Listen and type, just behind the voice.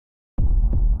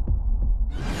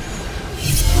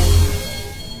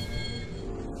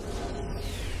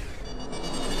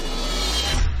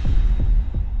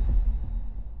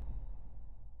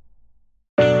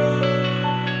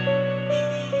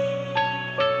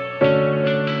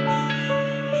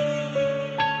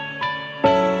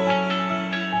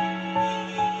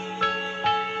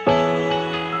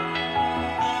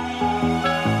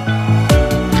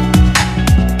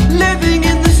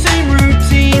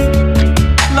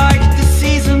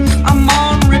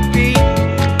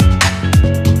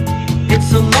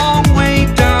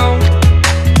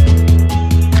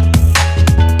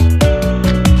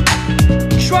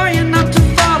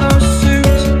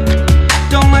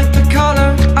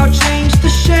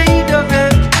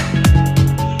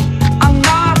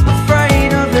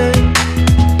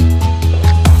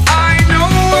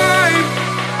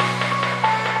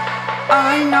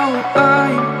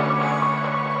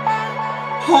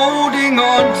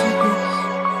to this,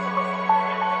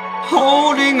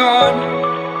 holding on.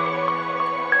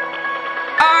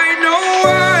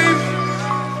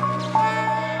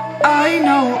 I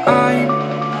know I'm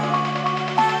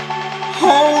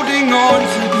holding on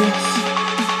to this,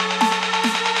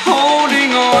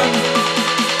 holding on.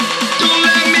 Don't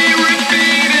let me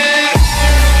repeat it.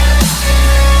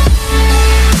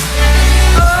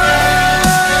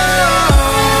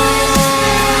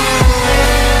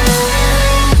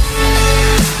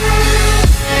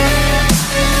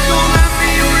 Don't let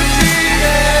me repeat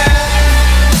it.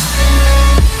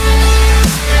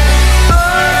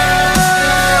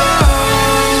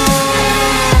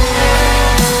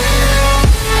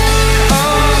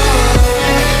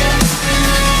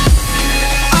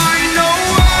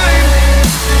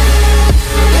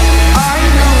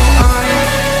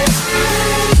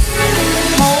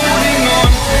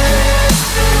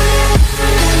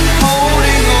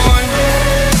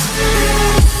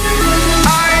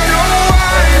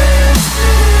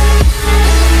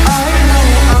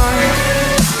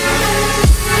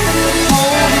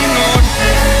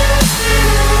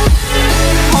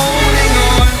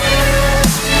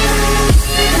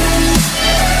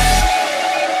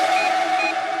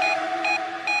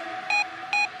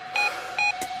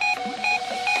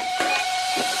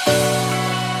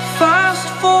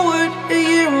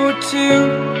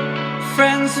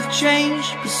 Friends have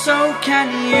changed, but so can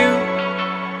you.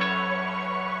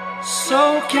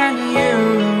 So can you.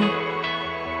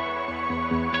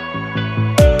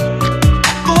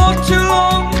 For too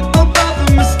long about the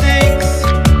mistakes,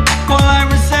 while I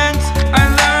resent, I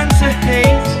learned to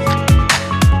hate.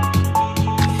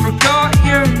 Forgot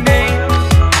your names.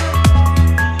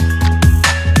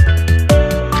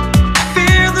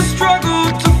 Fear the struggle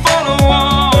to follow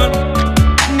on.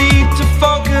 Need to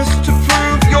focus to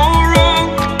prove you're wrong.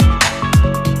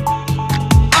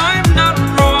 I'm not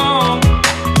wrong.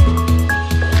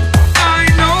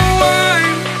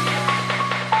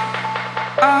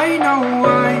 I know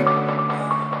I'm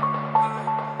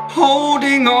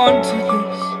holding on to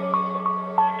this,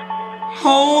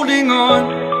 holding on.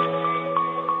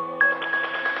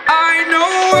 I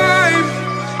know